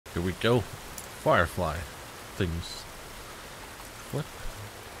Here we go. Firefly things. Flip.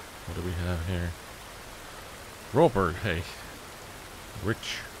 What do we have here? Robert, hey.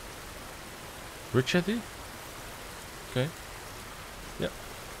 Rich. Rich Eddie? Okay. Yep.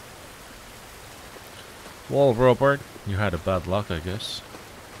 Well, Robert, you had a bad luck, I guess.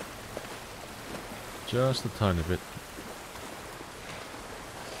 Just a tiny bit.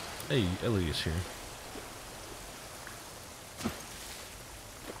 Hey, Ellie is here.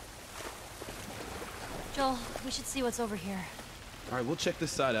 Joel, we should see what's over here. Alright, we'll check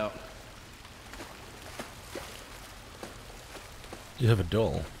this side out. You have a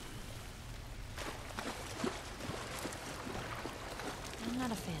doll. I'm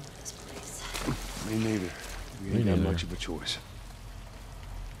not a fan of this place. Me neither. We Me ain't got neither. much of a choice.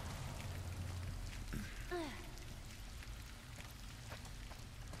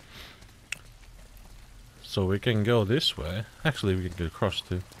 So we can go this way. Actually, we can get across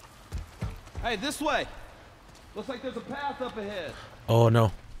too. Hey, this way! Looks like there's a path up ahead. Oh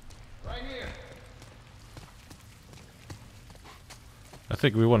no. Right here. I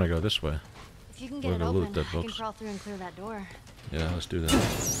think we want to go this way. If you can get We're it gonna loot open, that I can box. crawl through and clear that door. Yeah, let's do that.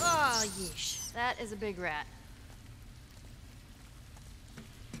 Oh, yeesh. That is a big rat.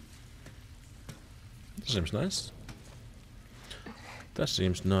 Seems nice. That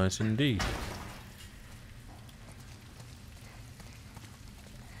seems nice indeed.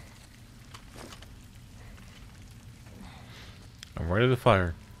 I'm ready to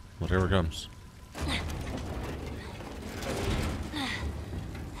fire. Whatever comes.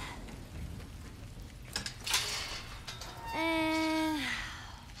 And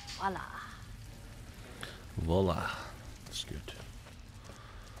voila. Voila. That's good.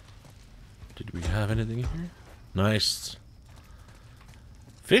 Did we have anything in here? Nice.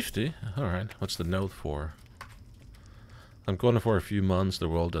 50? Alright. What's the note for? I'm gone for a few months. The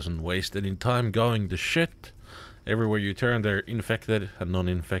world doesn't waste any time going to shit. Everywhere you turn, they're infected and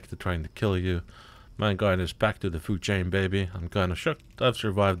non-infected trying to kill you. Mankind is back to the food chain, baby. I'm kinda shocked I've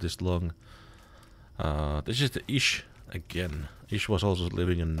survived this long. This is the Ish again. Ish was also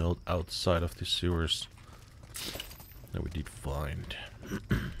living a note outside of the sewers that we did find.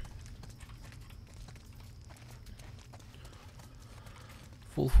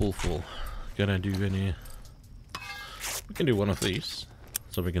 Full. Can I do any... We can do one of these,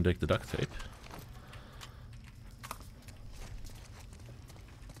 so we can take the duct tape.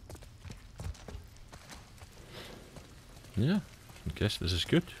 Yeah, I guess this is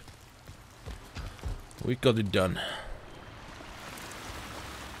good. We got it done.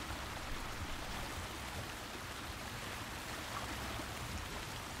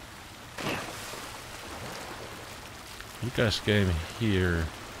 You guys came here.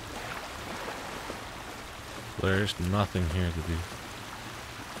 There's nothing here to be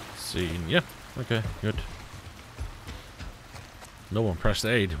seen. Yeah, okay, good. No one pressed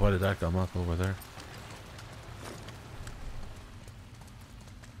 8. Why did that come up over there?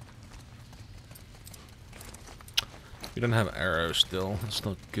 We don't have arrows still. That's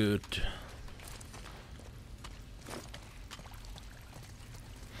not good.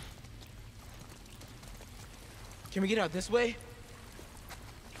 Can we get out this way?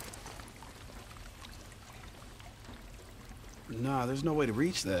 Nah, there's no way to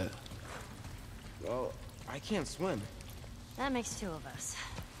reach that. Well, I can't swim. That makes 2 of us.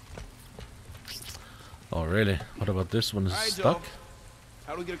 Oh really? What about this one? Is Alright, stuck? Joe.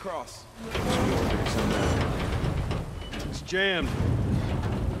 How do we get across? It's jammed.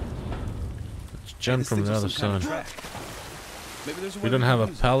 Let's jump This from thing's the on other some kind of side. track. Maybe there's a We way don't to have a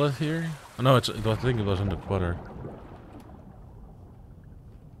use it. pallet here? Oh, no, I think it was in the quarter.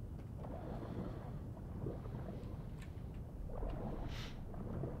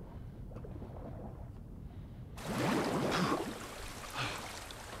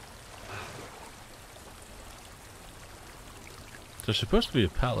 There's supposed to be a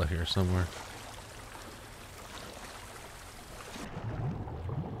pallet here somewhere.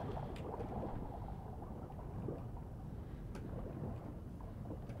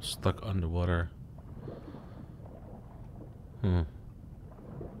 Stuck underwater.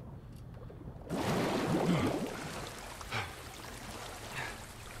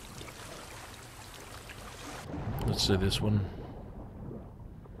 Let's see this one.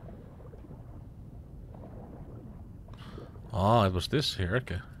 Ah, it was this here,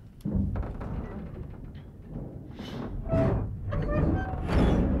 okay.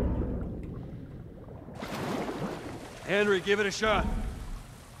 Henry, give it a shot.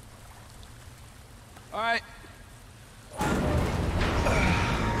 All right.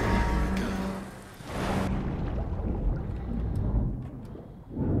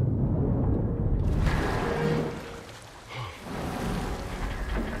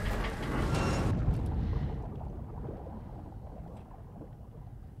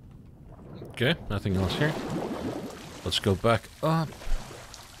 Okay, nothing else here. Let's go back up.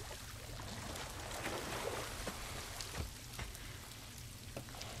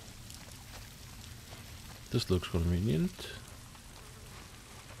 This looks convenient.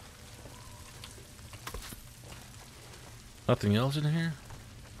 Nothing else in here?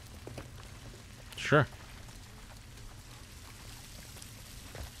 Sure.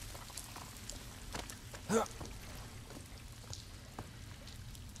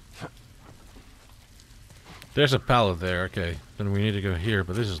 There's a pallet there, okay. Then we need to go here,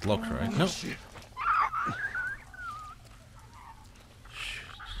 but this is locked, right? No. Shit.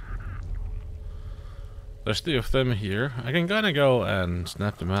 There's 2 of them here. I can kinda go and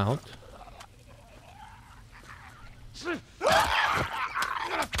snap them out.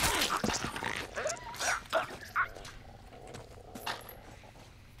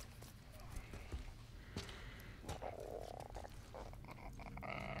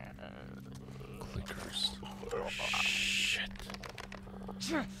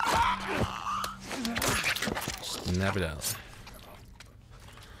 Snap it out.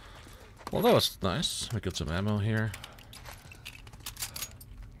 Well, that was nice. We got some ammo here.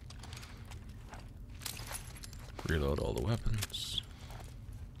 Reload all the weapons.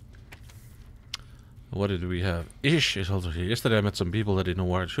 What did we have? Ish is also here. Yesterday I met some people that didn't know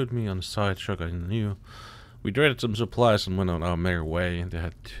where to shoot me on the side. Shotgun knew. We traded some supplies and went on our merry way. They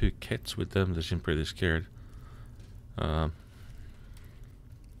had 2 kids with them. They seemed pretty scared.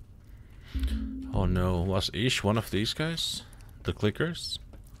 Oh no, was Ish one of these guys? The clickers?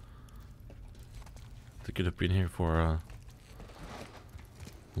 They could have been here for a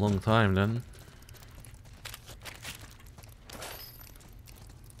long time then.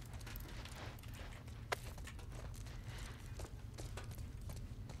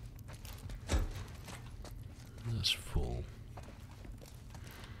 That's full.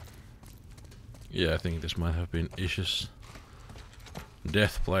 Yeah, I think this might have been Ish's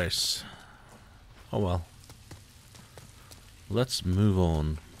death place. Oh well. Let's move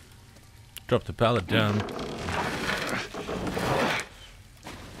on. Drop the pallet down.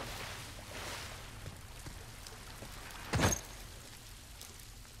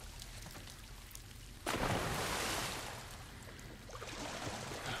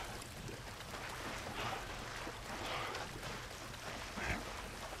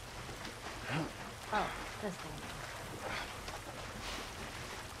 Oh, this thing.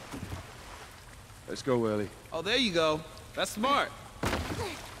 Let's go, Ellie. Oh, there you go. That's smart.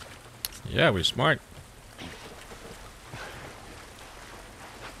 Yeah, we're smart.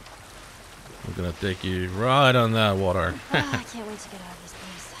 I'm gonna take you right on that water. Oh, I can't wait to get out of this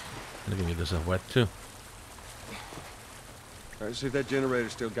place. Look at me, this is wet too. All right, see if that generator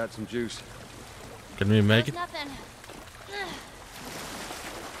still got some juice. Can we make it? Nothing.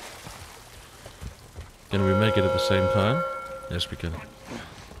 Can we make it at the same time? Yes, we can.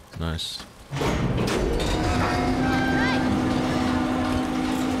 Nice.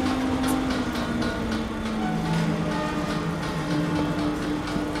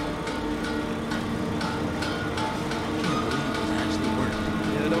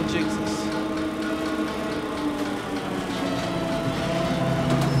 Yeah, don't jinx us.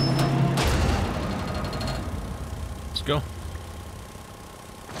 Let's go.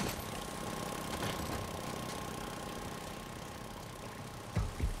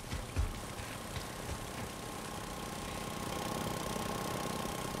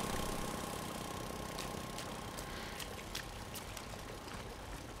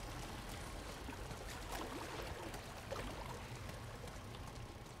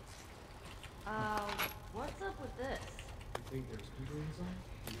 What's up with this?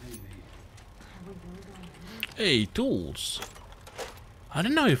 Hey, tools. I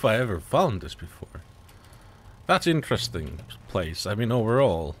don't know if I ever found this before. That's interesting place. I mean,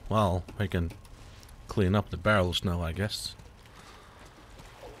 overall, well, I can clean up the barrels now, I guess.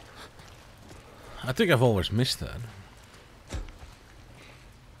 I think I've always missed that.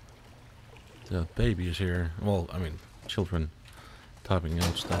 The baby is here. Well, I mean, children typing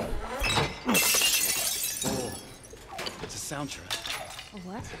out stuff. It's a sound trap. A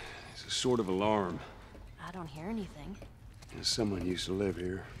what? It's a sort of alarm. I don't hear anything. Someone used to live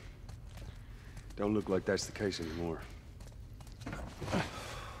here. Don't look like that's the case anymore.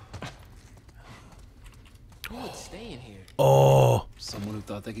 Who would stay in here? Oh, Someone who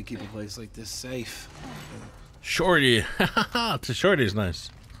thought they could keep a place like this safe. Shorty. Shorty is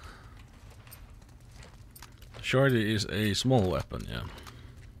nice. Shorty is a small weapon, yeah.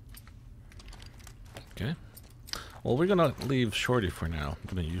 Okay. Well, we're gonna leave Shorty for now.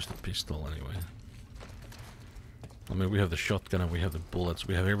 I'm gonna use the pistol anyway. I mean, we have the shotgun and we have the bullets.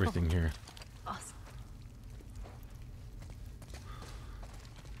 We have everything here.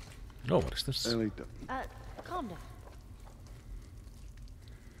 Oh, what is this? Elita. Calm down.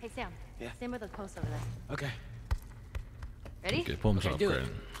 Hey, Sam. Yeah? Stand by the post over there. Okay. Ready? Okay, palms Okay, up, do it.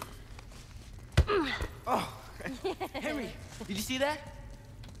 Brandon. Oh, Henry, did you see that?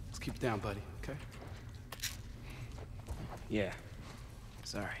 Let's keep it down, buddy, okay? Yeah.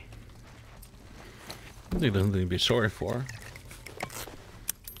 Sorry. There's nothing to be sorry for.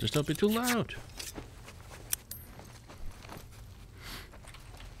 Just don't be too loud.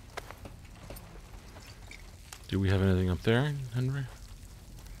 Do we have anything up there, Henry?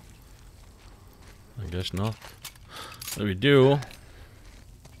 I guess not. But we do.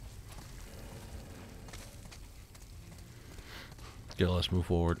 Okay, let's move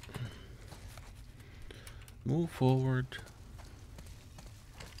forward. Move forward.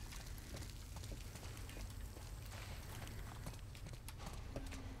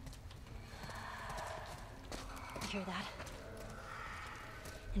 You hear that?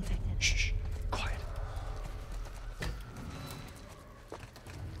 Infected. Shh. Quiet.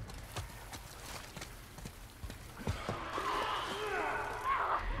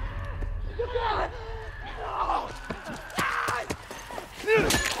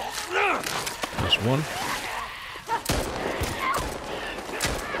 There's one.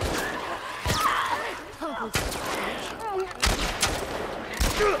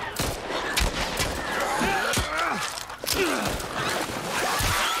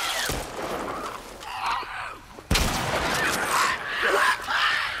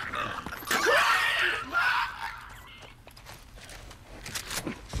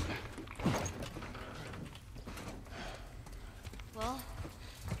 Well,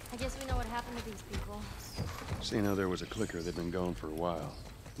 I guess we know what happened to these people. Seeing how there was a clicker, they've been gone for a while.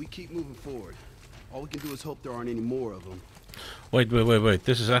 We keep moving forward. All we can do is hope there aren't any more of them. Wait.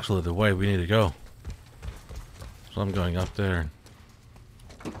 This is actually the way we need to go. So I'm going up there.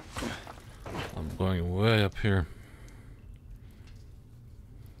 I'm going way up here.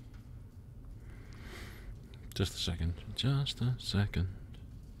 Just a second. Just a second.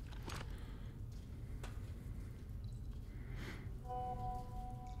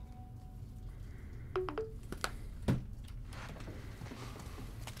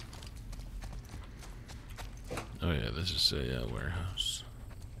 Oh yeah, this is a warehouse.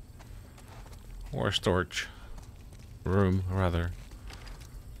 Or a storage room, rather.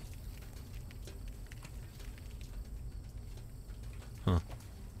 Huh.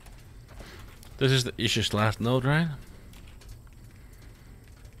 This is the Ish's last node, right?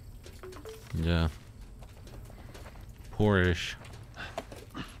 Yeah. Poor Ish.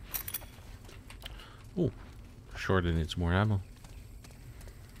 Ooh. Shorty needs more ammo.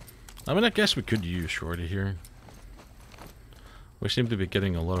 I mean, I guess we could use Shorty here. We seem to be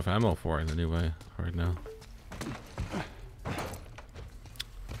getting a lot of ammo for it anyway, right now.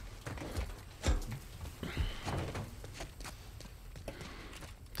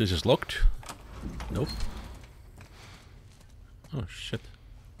 This is locked. Nope. Oh shit.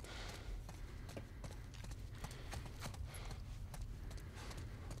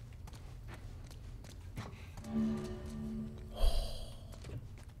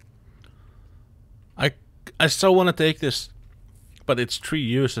 I so want to take this, but it's 3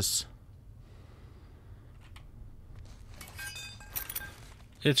 uses.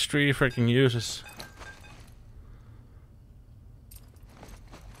 It's 3 freaking uses.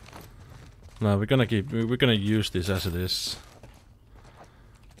 No, we're gonna use this as it is.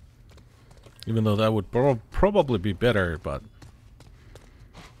 Even though that would probably be better, but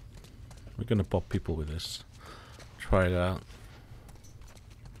we're gonna pop people with this. Try it out.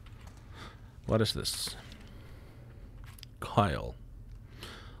 What is this? Kyle.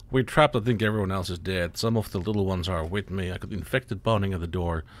 We're trapped. I think everyone else is dead. Some of the little ones are with me. I got infected pounding at the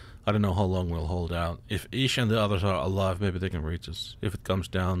door. I don't know how long we'll hold out. If Ish and the others are alive, maybe they can reach us. If it comes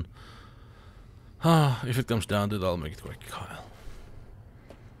down... if it comes down to it, I'll make it quick. Kyle.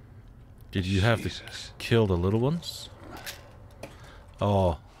 Did you have to kill the little ones?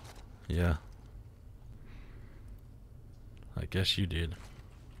 Oh. Yeah. I guess you did.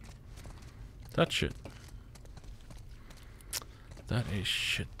 That shit. That is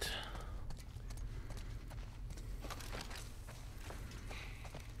shit.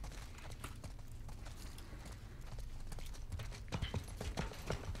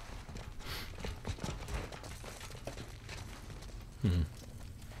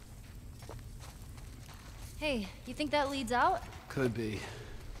 Hey, you think that leads out? Could be.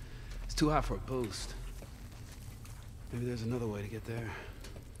 It's too hot for a boost. Maybe there's another way to get there.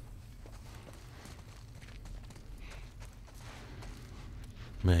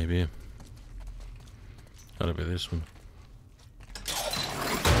 Maybe. Gotta be this one.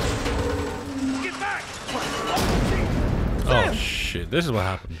 This is what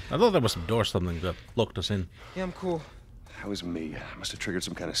happened. I thought there was some door or something that locked us in. Yeah, I'm cool. That was me. I must have triggered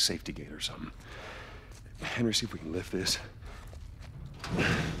some kind of safety gate or something. Henry, see if we can lift this.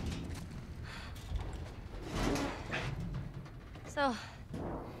 So,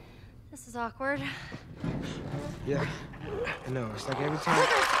 this is awkward. Yeah, I know. It's like every time.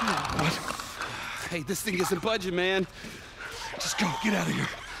 Hey, this thing isn't budging, man. Just go. Get out of here.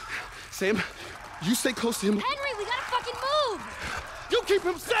 Sam, you stay close to him. Henry, we gotta fucking move! You keep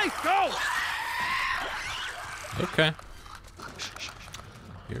him safe. Go. Okay.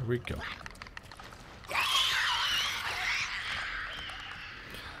 Here we go.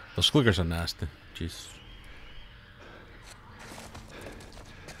 Those clickers are nasty. Jeez.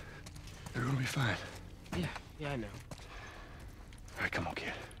 They're gonna be fine. Yeah, I know. All right, come on,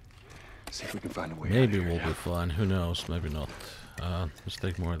 kid. See if we can find a way. Maybe out of we'll here. be fine. Who knows? Maybe not. Let's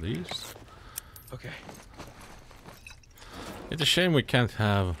take more of these. Okay. It's a shame we can't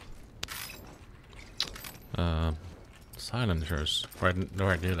have silencers. Right, no,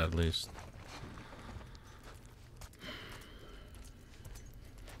 I did at least.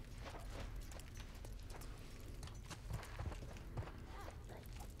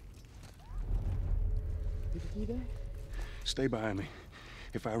 Stay behind me.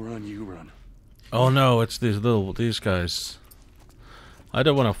 If I run, you run. Oh no, it's these guys. I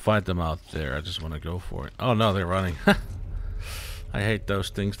don't want to fight them out there. I just want to go for it. Oh no, they're running. I hate those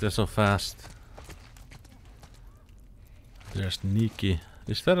things. They're so fast. They're sneaky.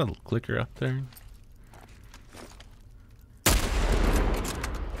 Is that a clicker up there?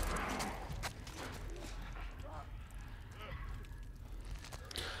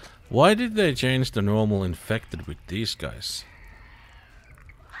 Why did they change the normal infected with these guys?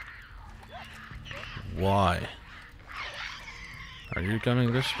 Why? Are you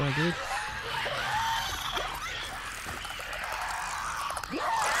coming this way, dude?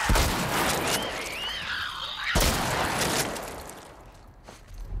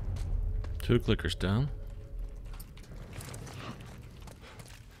 Two clickers down.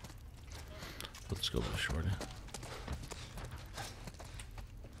 Let's go with shorty.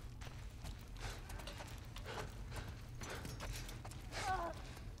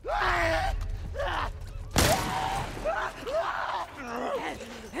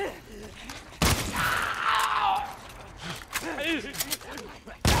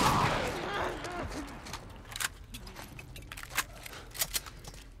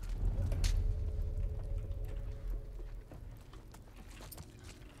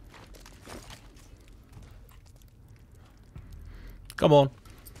 Come on.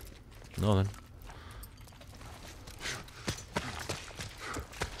 No then.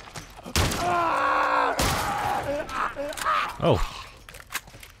 Oh.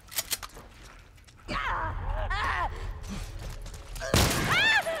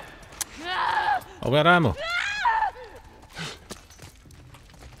 Oh, we got ammo.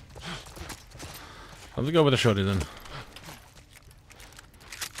 Let's go with the shotty then.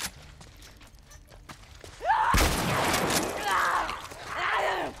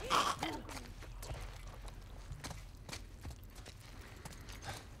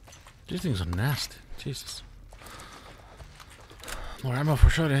 These things are nasty. Jesus. More ammo for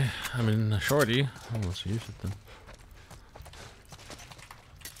shorty. I mean, shorty. Oh, let's use it then.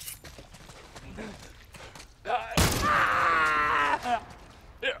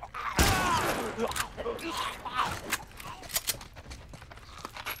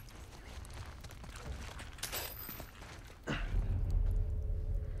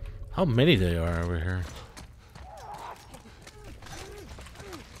 How many they are over here?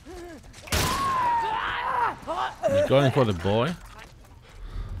 He's going for the boy.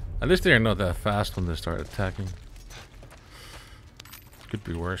 At least they're not that fast when they start attacking. Could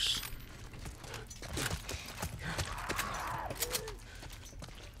be worse.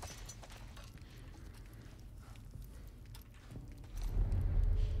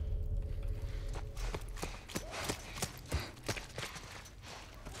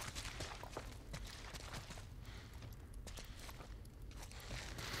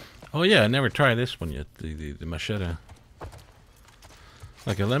 Oh yeah, I never tried this one yet, the machete.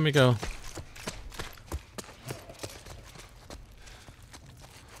 Okay, let me go.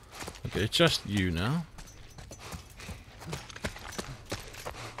 Okay, it's just you now.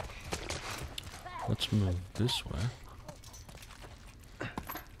 Let's move this way.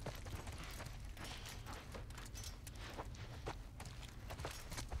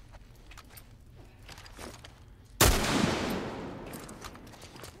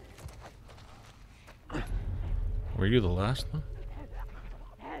 Were you the last one?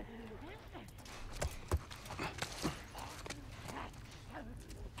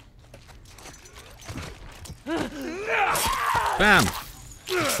 Bam!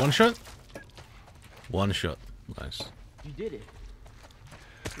 One shot? One shot. Nice. You did it.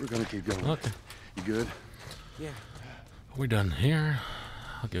 We're gonna keep going. Okay. You good? Yeah. We're done here.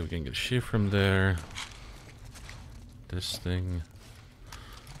 Okay, we can get a shift from there. This thing.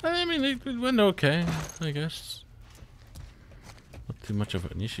 I mean, it went okay, I guess. Not too much of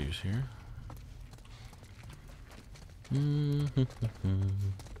an issues here.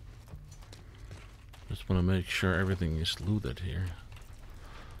 Just want to make sure everything is looted here.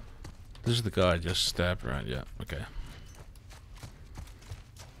 This is the guy I just stabbed, right? Yeah, okay.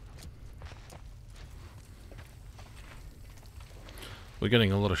 We're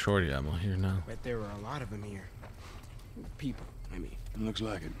getting a lot of shorty ammo here now. Bet there were a lot of them here. People, I mean. Looks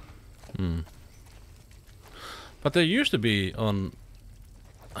like it. But there used to be on...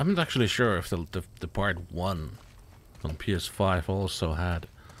 I'm not actually sure if the part 1 on PS5 also had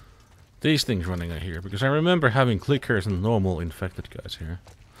these things running out here. Because I remember having clickers and normal infected guys here.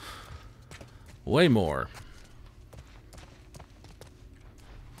 Way more.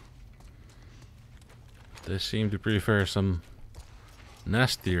 They seem to prefer some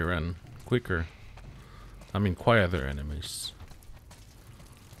nastier and quicker, I mean quieter enemies.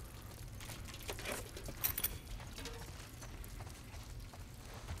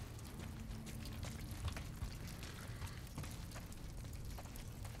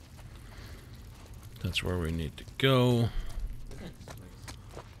 That's where we need to go.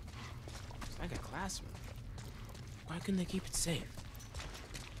 It's like a classroom. Why couldn't they keep it safe?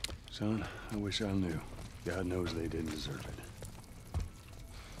 Son, I wish I knew. God knows they didn't deserve it.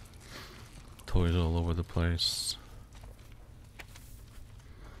 Toys all over the place.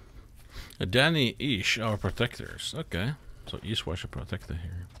 Danny Ish, our protectors. Okay, so Ish was a protector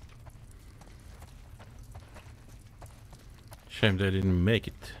here. Shame they didn't make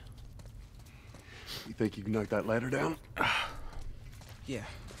it. You think you can knock that ladder down? Yeah.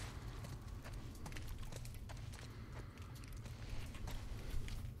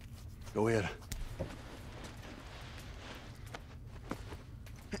 Go ahead.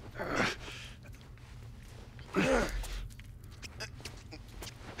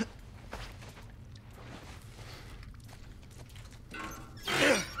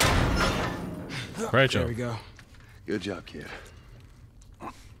 Great There job. we go. Good job, kid.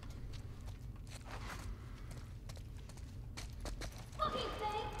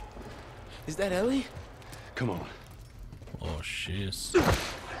 Is that Ellie? Come on. Oh shiz.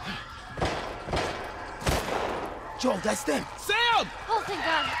 Joel, that's them. Sam! Oh, thank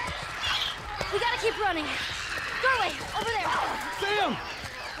God. We gotta keep running. Doorway, over there. Sam!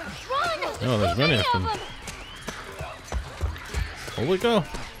 Run! Oh, there's many of them. Holy go.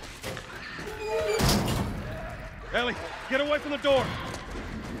 Ellie, get away from the door.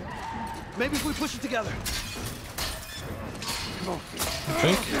 Maybe if we push it together. I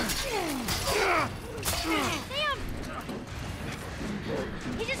think. Sam!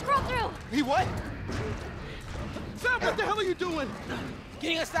 He just crawled through. He what? Sam, what the hell are you doing?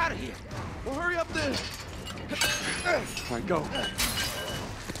 Getting us out of here. Well, hurry up then. All right, go.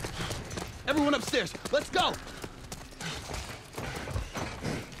 Everyone upstairs. Let's go.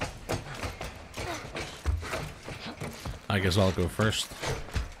 I guess I'll go first.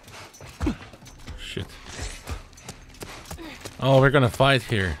 Shit. Oh, we're gonna fight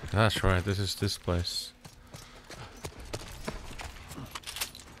here. That's right, this is this place.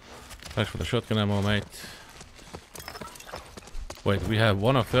 Thanks for the shotgun ammo, mate. Wait, we have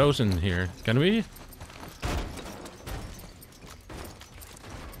one of those in here. Can we?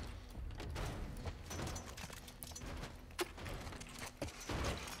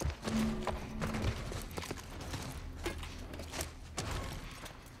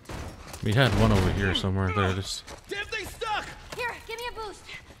 We had one over here somewhere. There it is. Damn thing stuck! Here, give me a boost.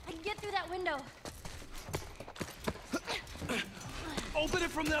 I can get through that window. Open it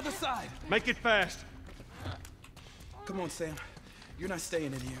from the other side. Make it fast. Come on, Sam. You're not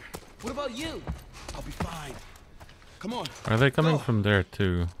staying in here. What about you? I'll be fine. Come on. Are they coming Go. from there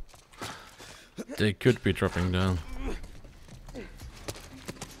too? They could be dropping down.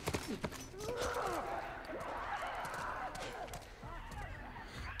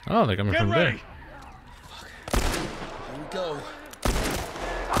 Oh, they're coming Get from ready. there. Here we go.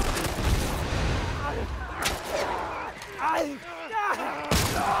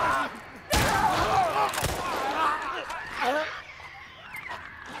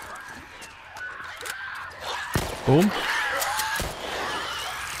 Boom.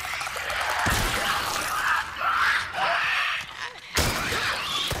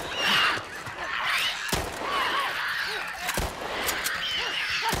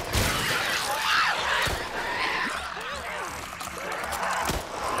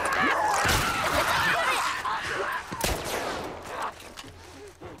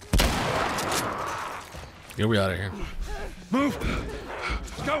 Get we out of here. Move!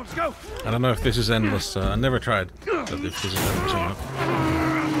 Let's go, let's go! I don't know if this is endless. I never tried. But if this is endless or not.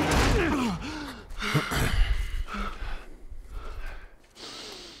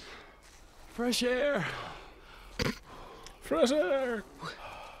 Fresh air. Fresh air!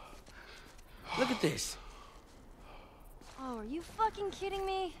 Look at this. Oh, are you fucking kidding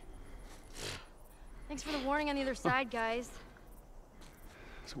me? Thanks for the warning on the other side, guys.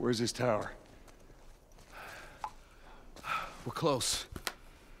 So where's this tower? We're close.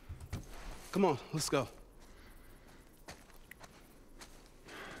 Come on, let's go.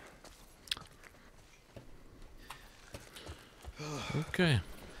 Okay.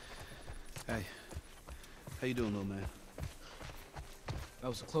 Hey, how you doing, little man? That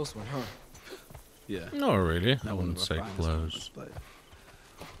was a close one, huh? Yeah. No, really. I Not one wouldn't of our say finest close. moments, but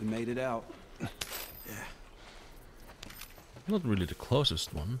we made it out. Not really the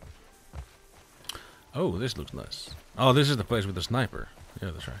closest one. Oh, this looks nice. Oh, this is the place with the sniper.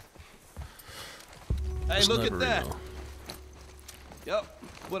 Yeah, that's right. Hey, look at Sniper that. rifle. Yep.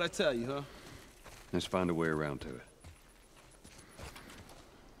 What'd I tell you, huh? Let's find a way around to it.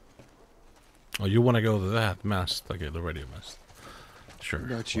 Oh, you want to go to that mast? Okay, the radio mast. Sure.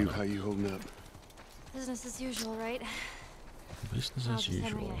 What about why you? not? How you holding up? Business as usual, right? Business Oh, as just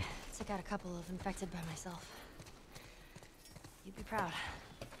Henry, usual. I took out a couple of infected by myself. You'd be proud.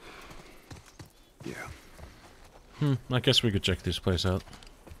 Yeah. I guess we could check this place out.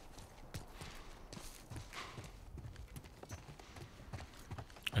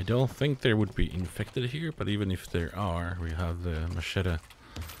 I don't think there would be infected here, but even if there are, we have the machete.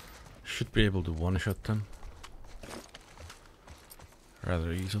 Should be able to one-shot them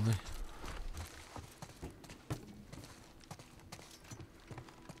rather easily.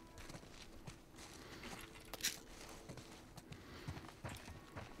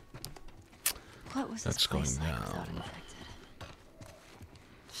 What was That's this place going like without down. infected?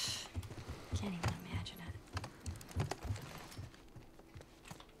 Can't even imagine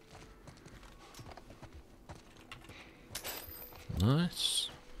it. Nice.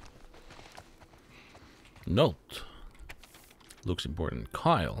 Note. Looks important.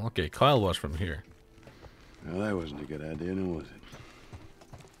 Kyle. Okay, Kyle was from here. Well, that wasn't a good idea, now was it?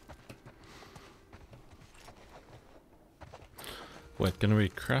 Wait, can we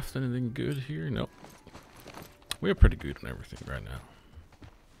craft anything good here? Nope. We're pretty good on everything right now.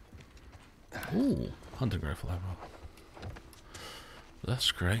 Ooh, hunting rifle ammo.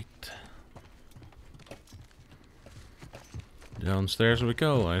 That's great. Downstairs we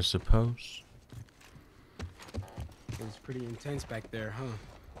go, I suppose. It was pretty intense back there, huh?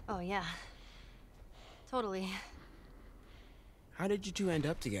 Oh, yeah. Totally. How did you two end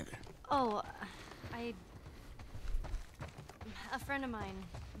up together? Oh, a friend of mine,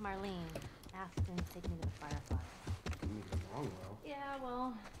 Marlene, asked him to take me to the Firefly. Yeah,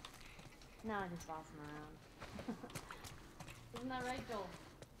 well, now I just boss him around. Isn't that right, Joel?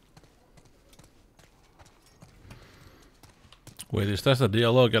 Wait, is that a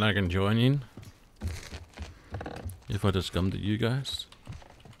dialogue and I can join in? If I just come to you guys?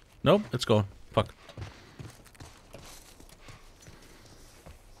 Nope, it's gone. Fuck.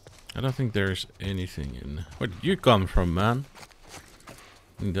 I don't think there's anything in... Where did you come from, man?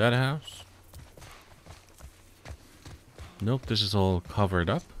 In that house? Nope, this is all covered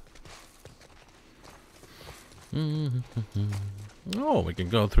up. Oh, we can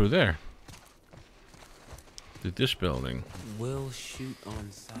go through there. To this building. We'll shoot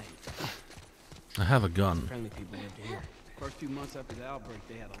on sight. I have a gun. Friendly people lived here. First few months after the outbreak,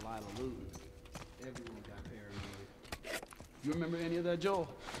 they had a lot of looting. Everyone got paranoid. You remember any of that, Joel?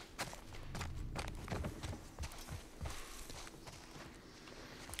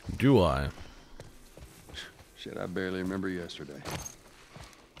 Do I? Shit, I barely remember yesterday.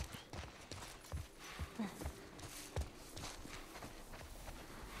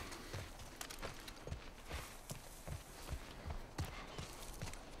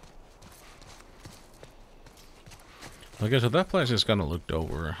 Okay, so that place is kind of looked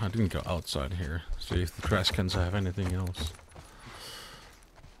over. I didn't go outside here. See if the trash cans have anything else.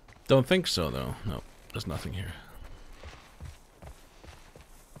 Don't think so, though. No, there's nothing here.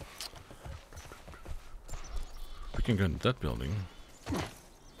 We can go into that building.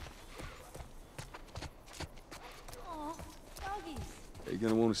 Oh, doggies. You're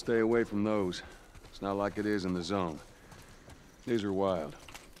gonna want to stay away from those. It's not like it is in the zone. These are wild.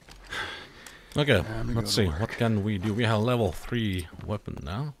 Okay, me let's go see. to What can we do? We have a level 3 weapon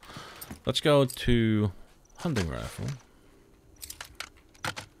now. Let's go to hunting rifle.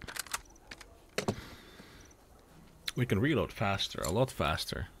 We can reload faster, a lot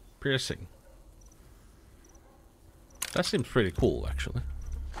faster. Piercing. That seems pretty cool, actually.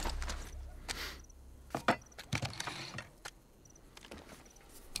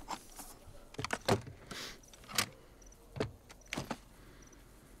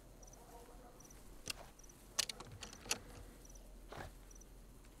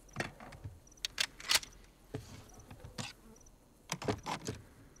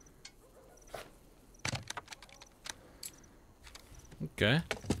 Okay.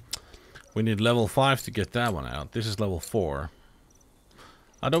 We need level 5 to get that one out. This is level 4.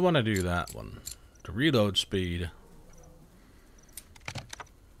 I don't want to do that one. The reload speed.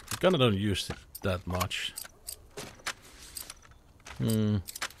 I kinda don't use it that much.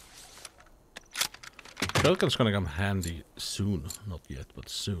 Shotgun's gonna come handy soon. Not yet, but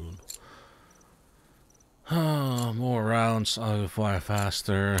soon. More rounds. I'll fire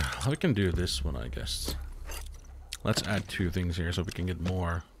faster. We can do this one, I guess. Let's add 2 things here so we can get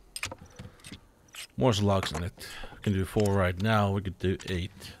more slugs in it. We can do 4 right now. We could do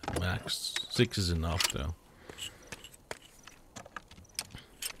 8 max. 6 is enough though.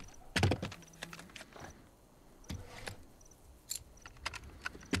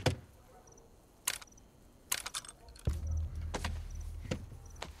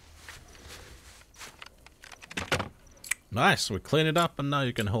 Nice, we clean it up and now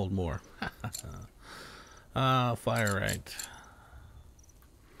you can hold more. Fire rate.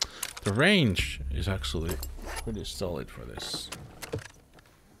 The range is actually pretty solid for this.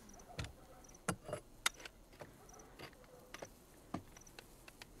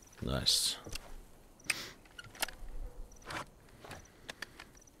 Nice.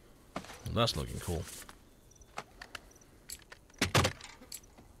 That's looking cool.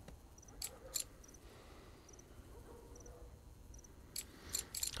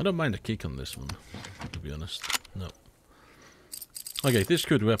 I don't mind the kick on this one, to be honest. No. Okay, these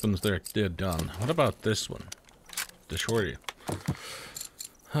good weapons, they're done. What about this one? The shorty.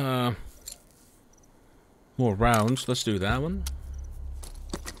 More rounds. Let's do that one.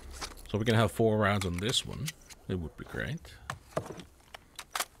 So we can have 4 rounds on this one. It would be great.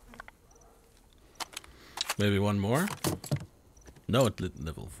 Maybe one more? No, it lit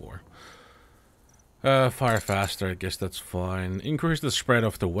level 4. Fire faster, I guess that's fine. Increase the spread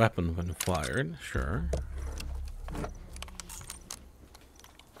of the weapon when fired, sure.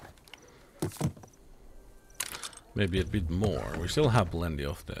 Maybe a bit more. We still have plenty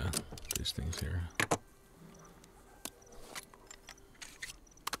of these things here.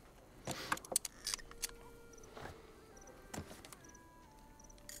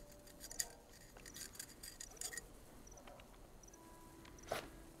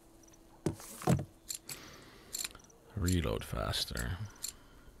 Reload faster.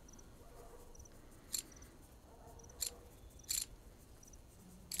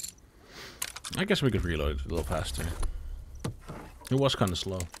 I guess we could reload it a little faster. It was kind of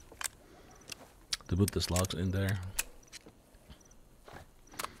slow to put the slugs in there.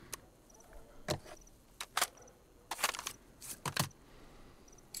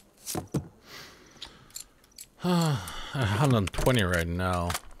 I'm 120 right now.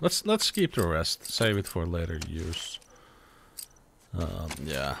 Let's keep the rest. Save it for later use.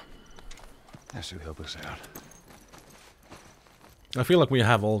 Yeah. That should help us out. I feel like we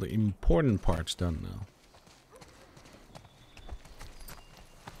have all the important parts done now.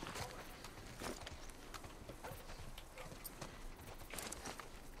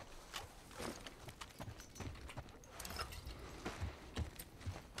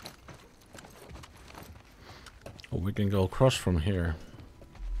 Oh, we can go across from here.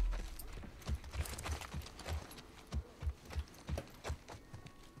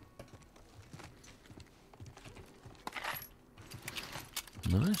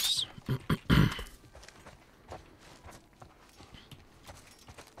 Nice.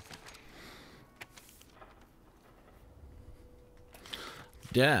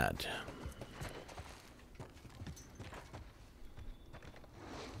 Dad.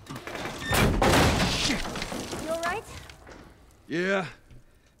 You alright? Yeah.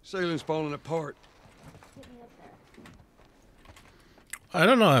 Sailing's falling apart. Get me up there. I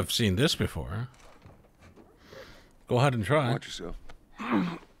don't know. I've seen this before. Go ahead and try. Watch yourself.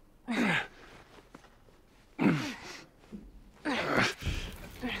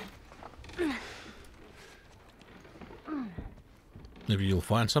 Maybe you'll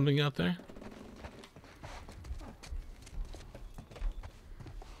find something out there.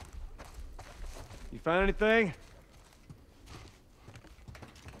 You find anything?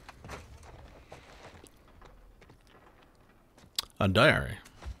 A diary.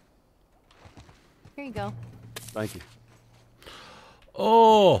 Here you go. Thank you.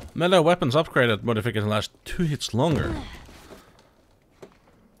 Oh, melee weapons upgraded modification lasts 2 hits longer.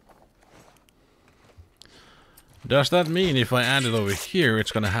 Does that mean if I add it over here,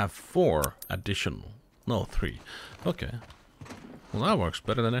 it's gonna have 4 additional? No, 3. Okay. Well, that works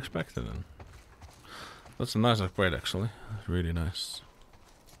better than expected then. That's a nice upgrade, actually. Really nice.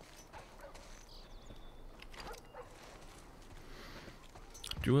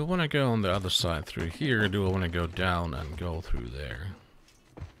 Do I want to go on the other side through here, or do I want to go down and go through there?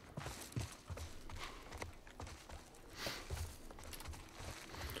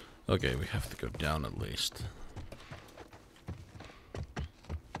 Okay, we have to go down at least.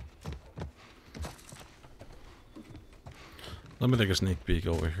 Let me take a sneak peek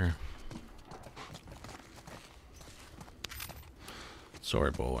over here.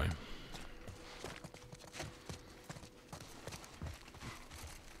 Sorry, boy.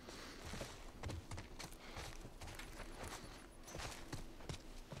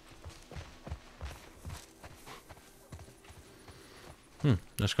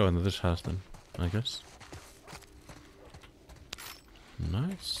 Let's go into this house then, I guess.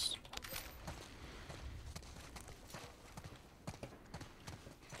 Nice.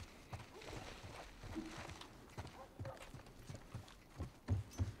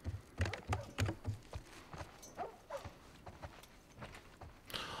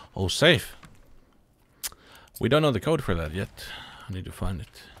 Oh, safe. We don't know the code for that yet. I need to find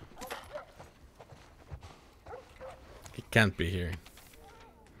it. It can't be here.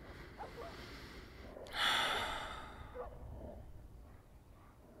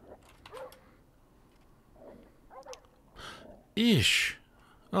 Ish.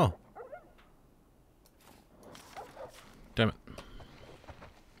 Oh. Damn it.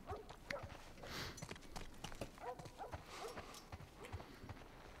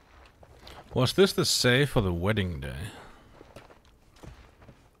 Was this the safe for the wedding day?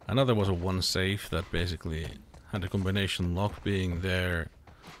 I know there was a one safe that basically had a combination lock being their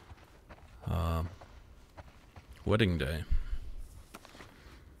wedding day.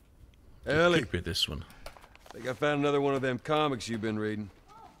 Ellie, Could be this one. I think I found another one of them comics you've been reading.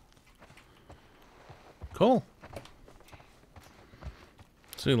 Cool.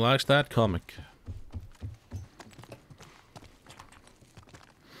 So he likes that comic.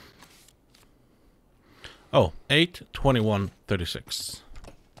 Oh, 8/21/36.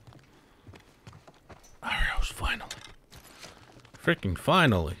 Arrows, finally. Freaking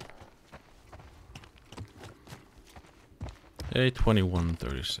finally.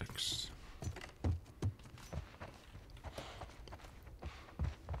 8/21/36.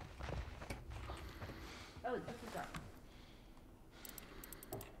 Oh, this is dark.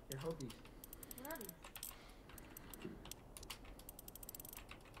 Here, hold these. Where are these?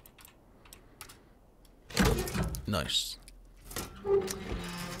 Nice.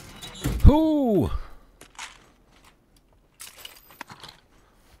 Whoo!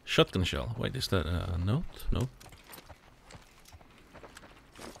 Shotgun shell. Wait, is that a note? Nope.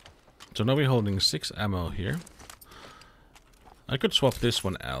 So now we're holding 6 ammo here. I could swap this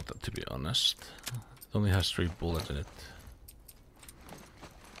one out, to be honest. It only has 3 bullets in it.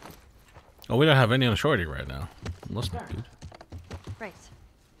 Oh, we don't have any on Shorty right now. That's not good. Right.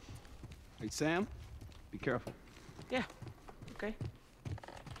 Hey, Sam, be careful. Yeah. Okay.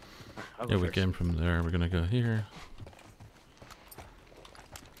 I'll Yeah, go we first. came from there. We're gonna go here.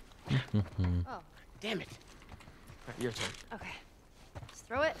 Oh, Damn it. Alright, your turn. okay. Just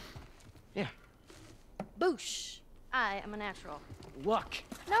throw it. Yeah. Boosh. I am a natural. Luck.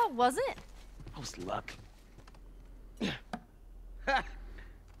 No, it wasn't. That was luck.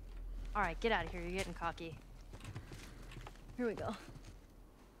 All right, get out of here. You're getting cocky. Here we go.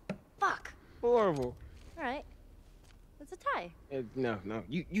 Fuck. Horrible. All right. It's a tie. No.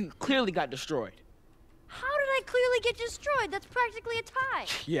 You clearly got destroyed. How did I clearly get destroyed? That's practically a tie.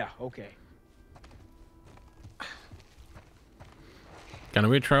 Yeah, okay. Can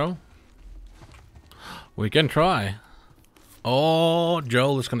we throw? We can try. Oh,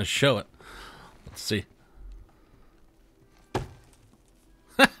 Joel is gonna show it. Let's see.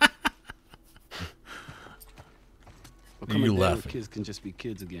 Well, come You a day when laughing. kids can just be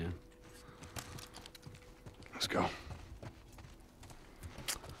kids again. Let's go.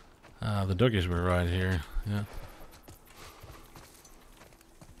 The doggies were right here. Yeah.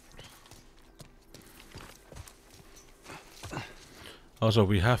 Also,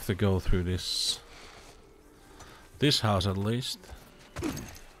 we have to go through this house at least.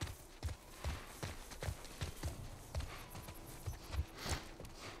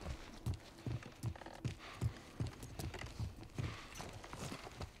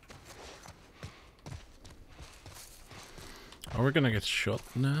 Are we gonna get shot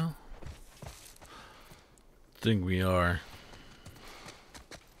now? Think we are.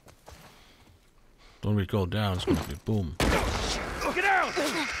 When we go down, it's gonna be boom. Get out!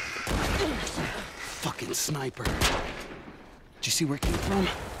 Fucking sniper. Did you see where it came from?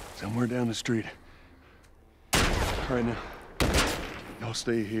 Somewhere down the street. All right, now, y'all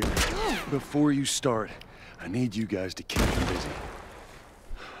stay here. Before you start, I need you guys to keep them busy.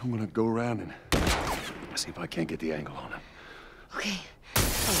 I'm gonna go around and see if I can't get the angle on him. Okay.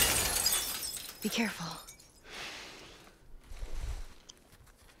 Be careful.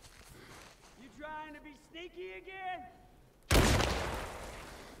 You trying to be sneaky again?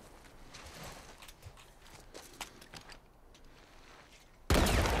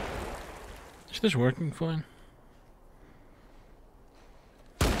 Is this working fine?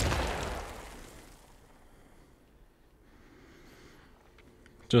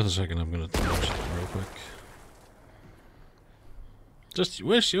 Just a second, I'm gonna touch it real quick. Just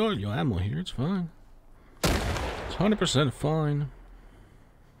wish your ammo here, it's fine. It's 100% fine.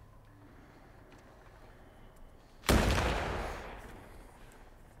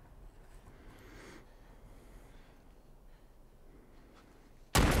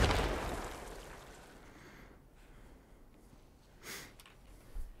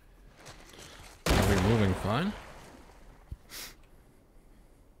 Are we moving fine?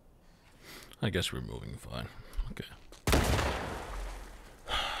 I guess we're moving fine. Okay.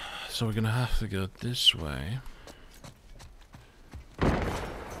 So we're gonna have to go this way.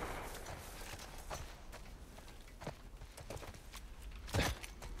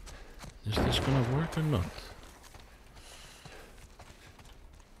 Is this gonna work or not?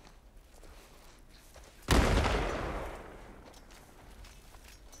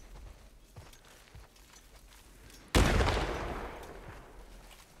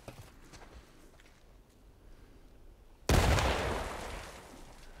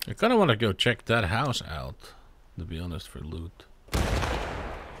 I kind of want to go check that house out, to be honest, for loot.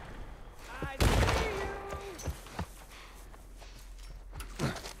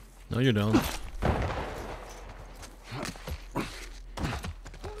 No, you don't.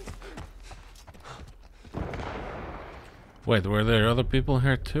 Wait, were there other people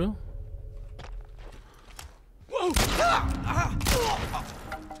here too?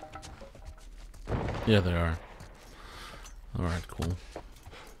 Yeah, there are. Alright, cool.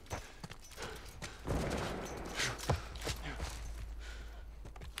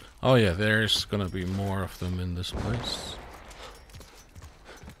 Oh yeah, there's gonna be more of them in this place.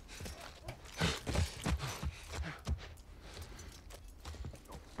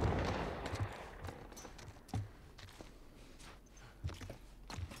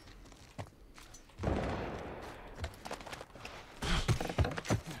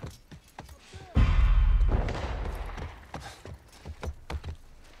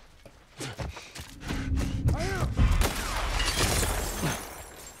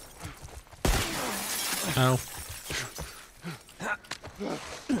 Ow.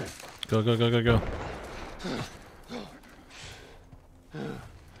 Go, go, go, go, go.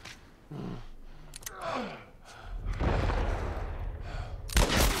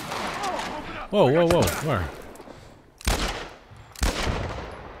 Whoa, whoa, whoa. Where?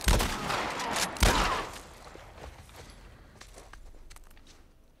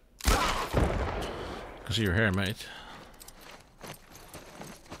 I see your hair, mate.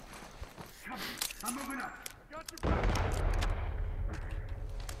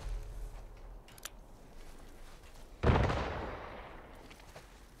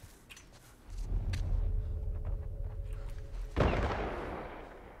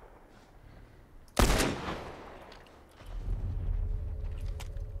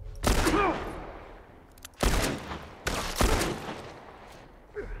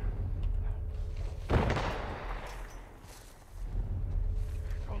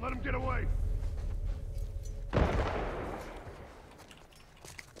 Let him get away.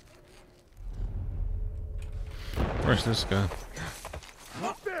 Where's this guy?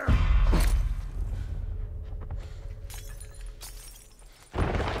 Up there.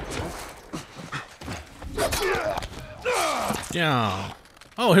 Yeah.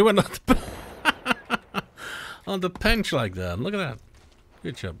 Oh, he went on the on the bench like that. Look at that.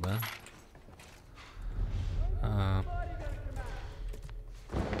 Good job, man.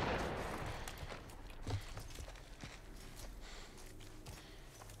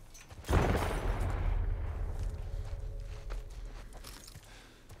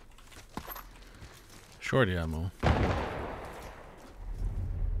 Shorty ammo.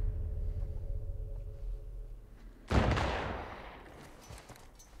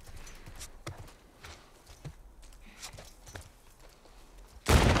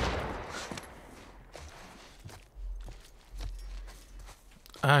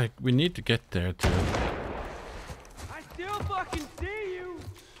 We need to get there too. I still fucking see you.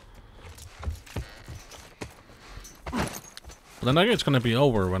 Then I think it's gonna be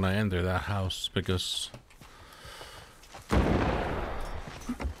over when I enter that house because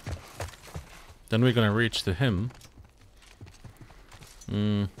then we're gonna reach to him.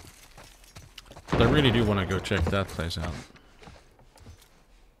 But I really do want to go check that place out.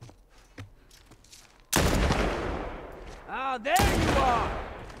 Ah, there you are.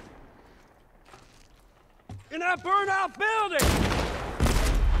 In that burnout building.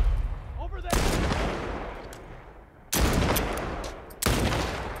 Over there.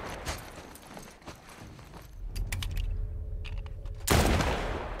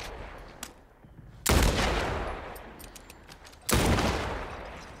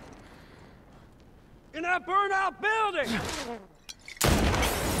 In that burnout building!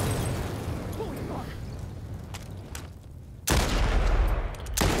 Holy fuck!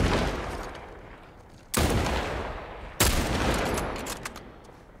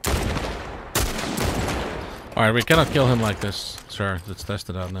 Alright, we cannot kill him like this. Sure, let's test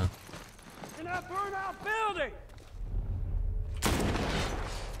it out now. In that burnout building!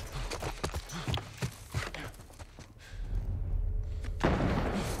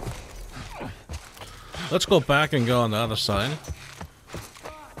 Let's go back and go on the other side.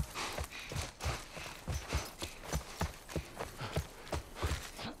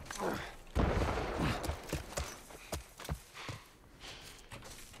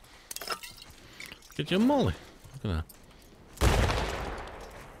 Get your molly. Look at that.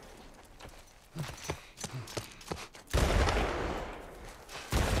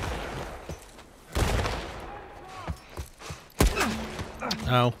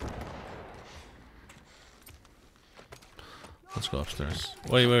 Ow. Let's go upstairs.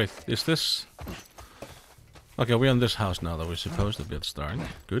 Wait. Is this... Okay, we're in this house now that we're supposed to be at the start.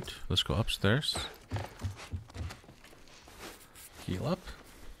 Good. Let's go upstairs. Heal up.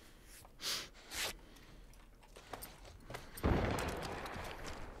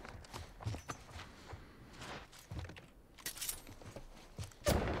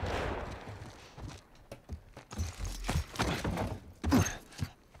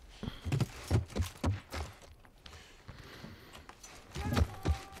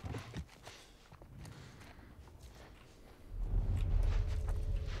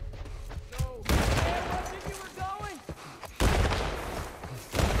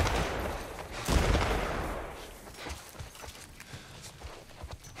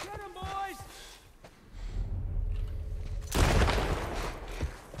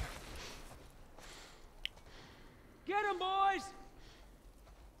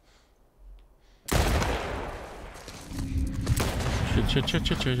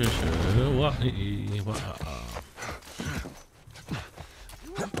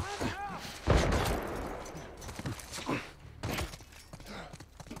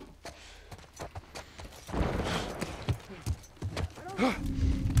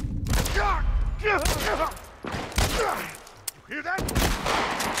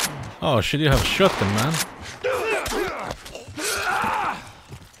 Oh shit, you have shot them, man.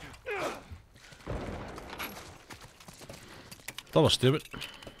 That was stupid.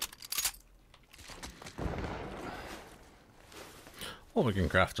 Oh, we can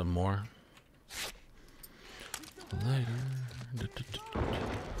craft some more. Later.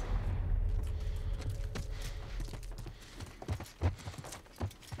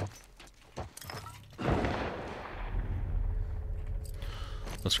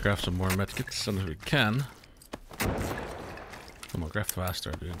 Let's craft some more medkits as soon as we can. Come on, craft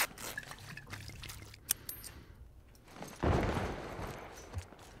faster, dude.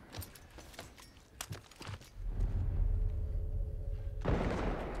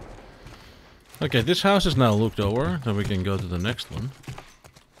 Okay, this house is now looked over, then we can go to the next one.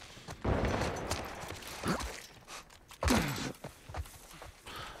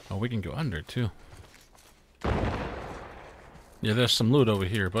 Oh, we can go under too. Yeah, there's some loot over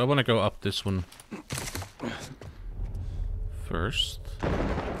here, but I want to go up this one first.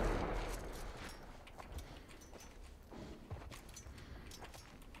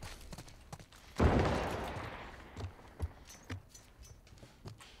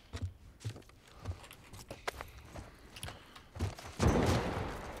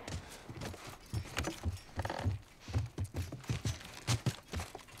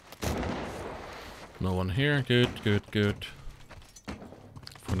 No one here. Good, good, good.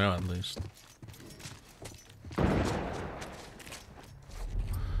 For now, at least.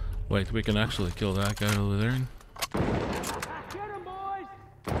 Wait, we can actually kill that guy over there. Get him, boys!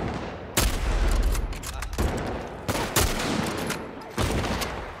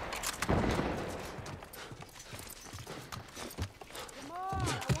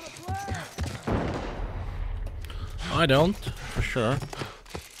 I don't, for sure.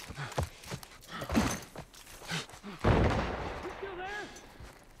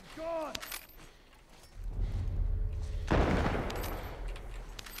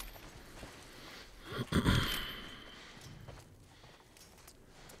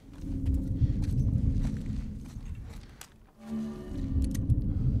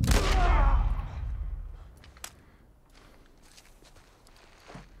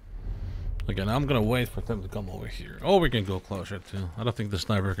 Again, I'm gonna wait for them to come over here. Oh, we can go closer too. I don't think the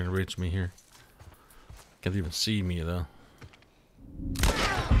sniper can reach me here. Can't even see me though.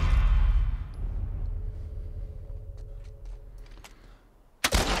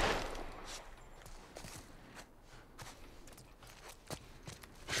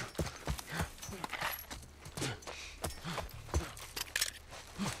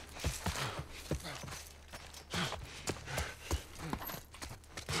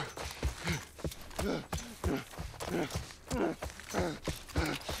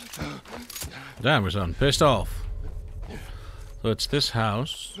 Damn, we're son, pissed off. So it's this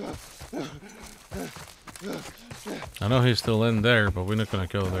house. I know he's still in there, but we're not gonna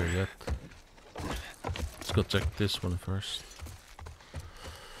go there yet. Let's go check this one first.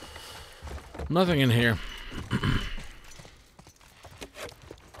 Nothing in here.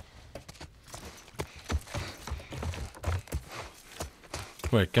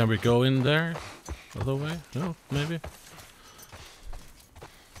 Wait, can we go in there? Other way? No, maybe.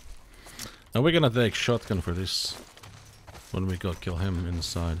 Now we're gonna take shotgun for this when we go kill him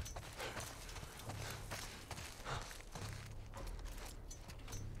inside.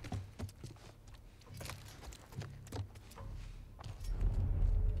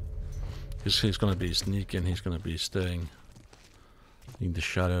 He's gonna be sneaking, he's gonna be staying in the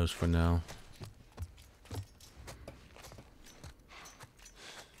shadows for now.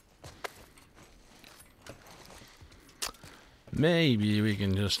 Maybe we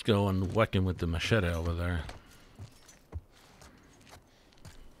can just go and whack him with the machete over there.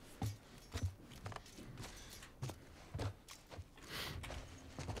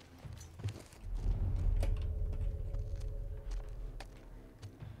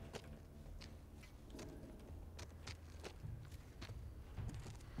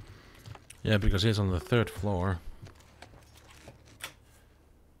 Yeah, because he's on the 3rd floor.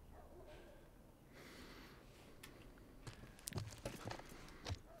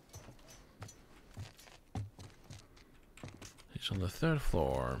 On the 3rd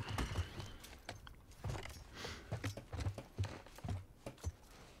floor.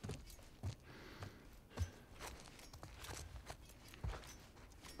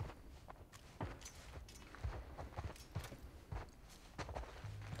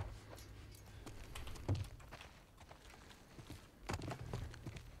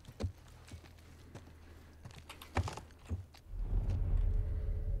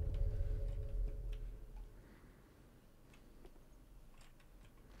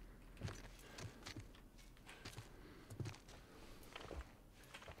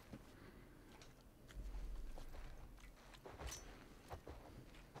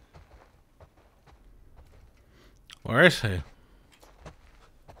 Where is he?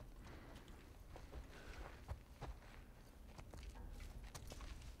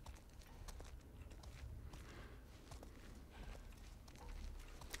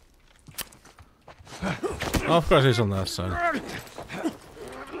 Oh, of course he's on that side.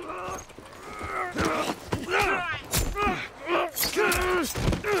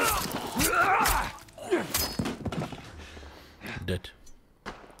 Dead.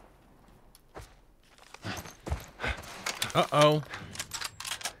 Uh-oh.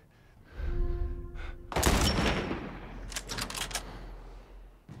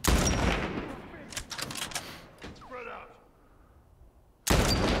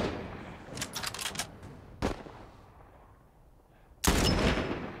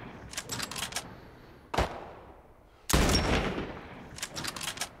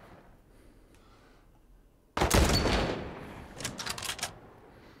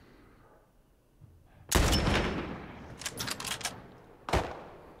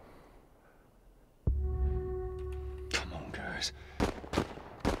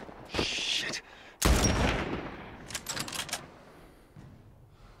 Shit.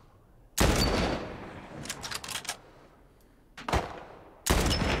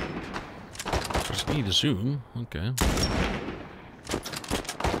 Just need to zoom. Okay.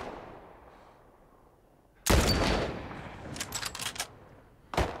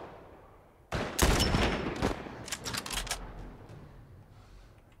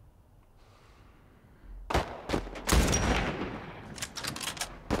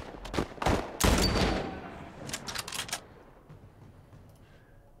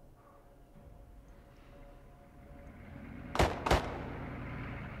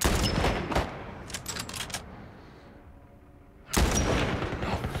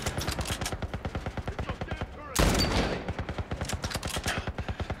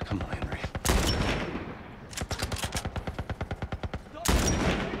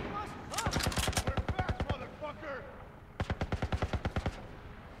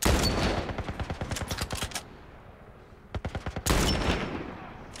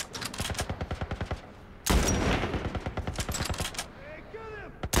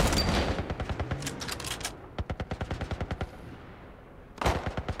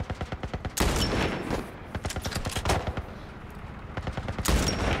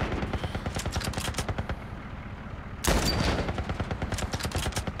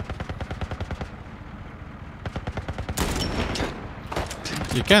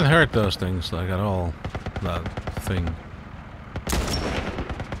 You can't hurt those things like at all. That thing.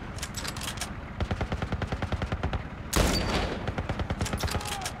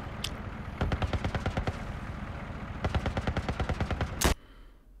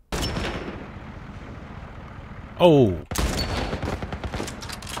 Oh.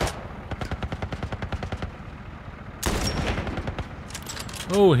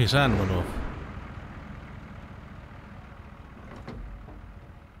 Oh, his hand went off.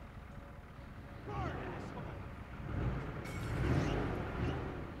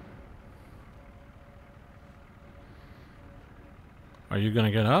 Are you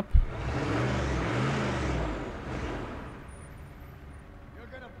gonna get up? You're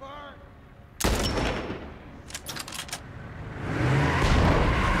gonna burn.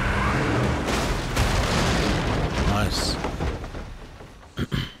 Nice. You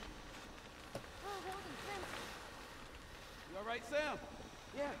all right, Sam?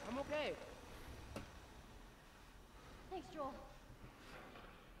 Yeah, I'm okay. Thanks, Joel.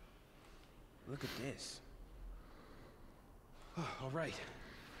 Look at this. All right.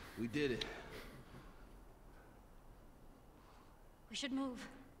 We did it. We should move.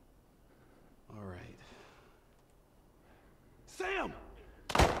 All right. Sam!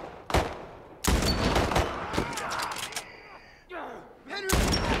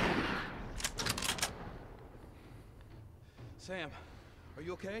 Sam, are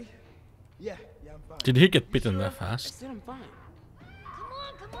you okay? Yeah, I'm fine. Did he get bitten that I fast? said I'm fine. Come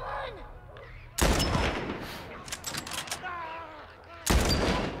on, come on!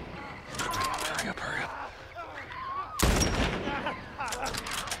 Hurry up, hurry up.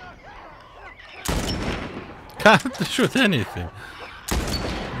 Can't shoot anything.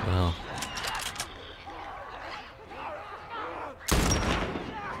 Well.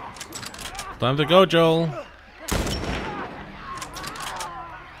 Time to go, Joel.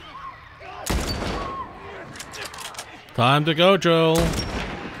 Time to go, Joel.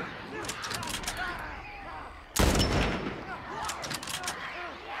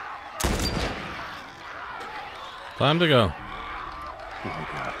 Time to go. Oh,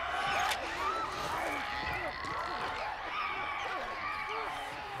 God.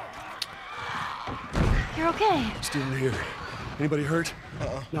 You're okay. Still here. Anybody hurt?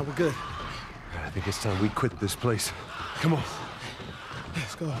 No, we're good. I think it's time we quit this place. Come on.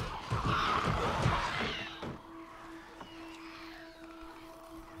 Let's go.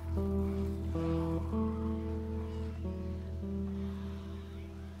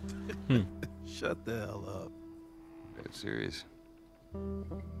 Shut the hell up. Dead serious.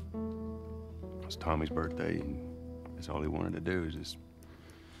 It's Tommy's birthday, and that's all he wanted to do is just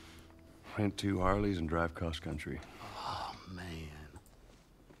rent 2 Harleys and drive cross country. Oh, man.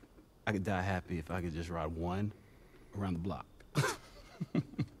 I could die happy if I could just ride one around the block.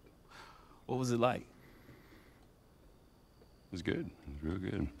 What was it like? It was good. It was real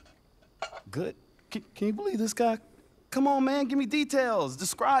good. Good? Can you believe this guy? Come on, man, give me details.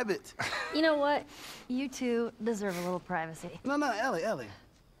 Describe it. You know what? You two deserve a little privacy. No, Ellie.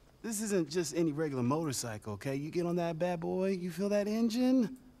 This isn't just any regular motorcycle, okay? You get on that bad boy, you feel that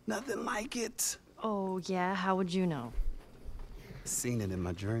engine? Nothing like it. Oh, yeah? How would you know? Seen it in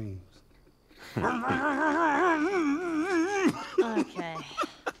my dreams. Okay.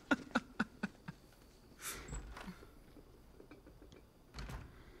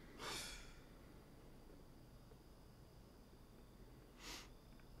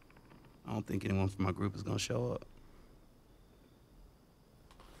 I don't think anyone from my group is gonna show up.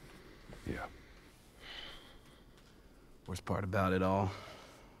 Yeah. Worst part about it all,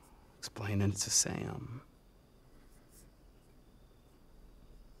 explaining it to Sam.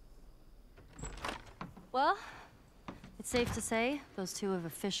 Well, it's safe to say those two have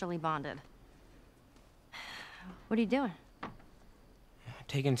officially bonded. What are you doing?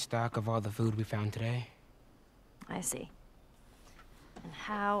 Taking stock of all the food we found today. I see. And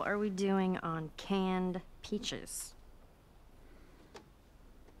how are we doing on canned peaches?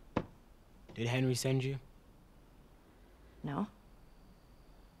 Did Henry send you? No?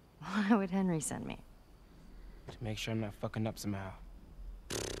 Why would Henry send me? To make sure I'm not fucking up somehow.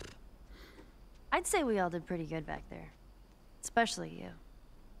 I'd say we all did pretty good back there. Especially you.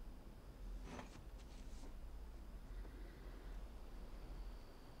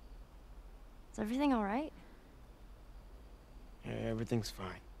 Is everything all right? Yeah, everything's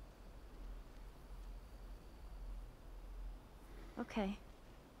fine. Okay.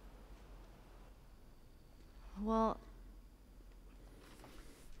 Well,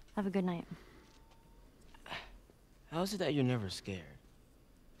 have a good night. How is it that you're never scared?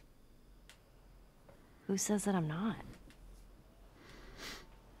 Who says that I'm not?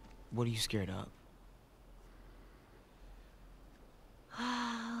 What are you scared of?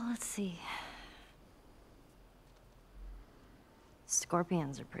 Let's see.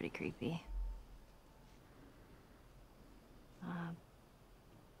 Scorpions are pretty creepy.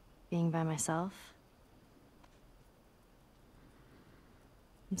 Being by myself.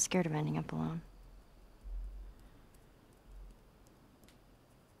 I'm scared of ending up alone.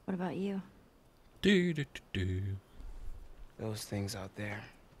 What about you? Do, do, do, do. Those things out there.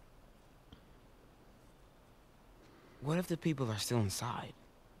 What if the people are still inside?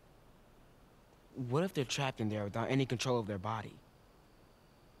 What if they're trapped in there without any control of their body?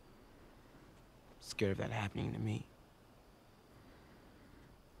 Scared of that happening to me.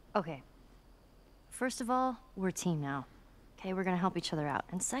 Okay. First of all, we're a team now. Okay, we're gonna help each other out.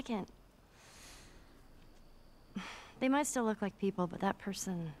 And second, they might still look like people, but that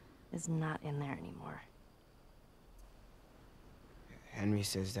person is not in there anymore. Henry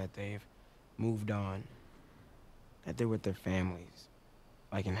says that they've moved on. That they're with their families.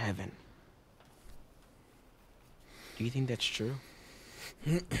 Like in heaven. Do you think that's true?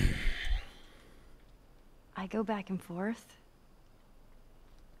 I go back and forth.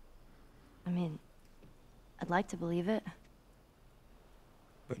 I mean, I'd like to believe it.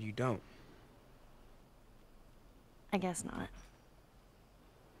 But you don't. I guess not.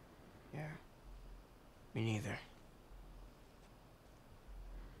 Yeah. Me neither.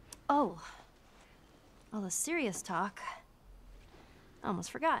 Oh. All the serious talk. I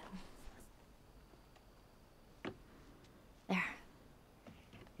almost forgot. There.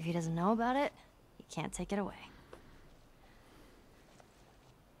 If he doesn't know about it, he can't take it away.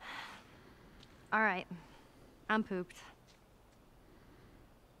 All right. I'm pooped.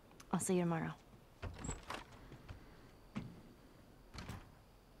 I'll see you tomorrow.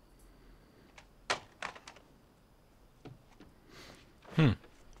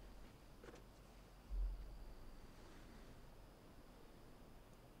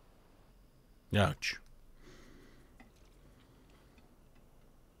 Ouch.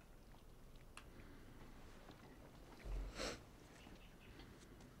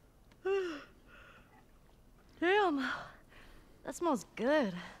 Damn. That smells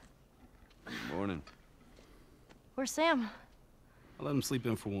good. Good morning. Where's Sam? I let him sleep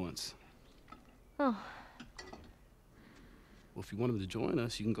in for once. Oh. Well, if you want him to join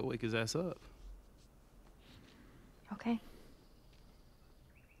us, you can go wake his ass up. Okay.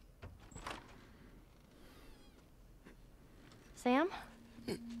 Sam?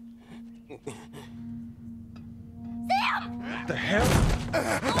 Sam! The hell?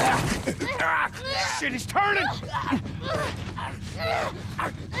 Shit, he's turning!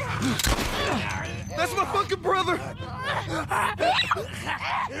 That's my fucking brother!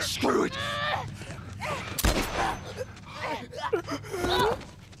 Screw it!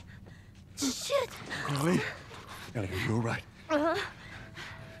 Shit! Ellie? Ellie, are you all right?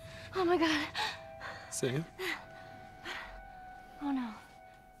 Oh my god. Sam? Oh no.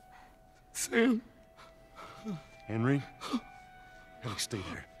 Sam? Henry? Ellie, stay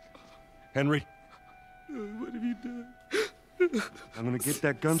there. Henry? What have you done? I'm gonna get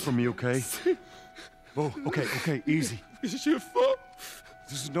that gun from you, okay? Oh, okay, easy. It's your fault.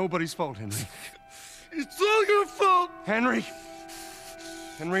 This is nobody's fault, Henry. It's all your fault. Henry!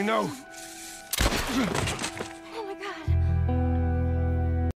 Henry, no!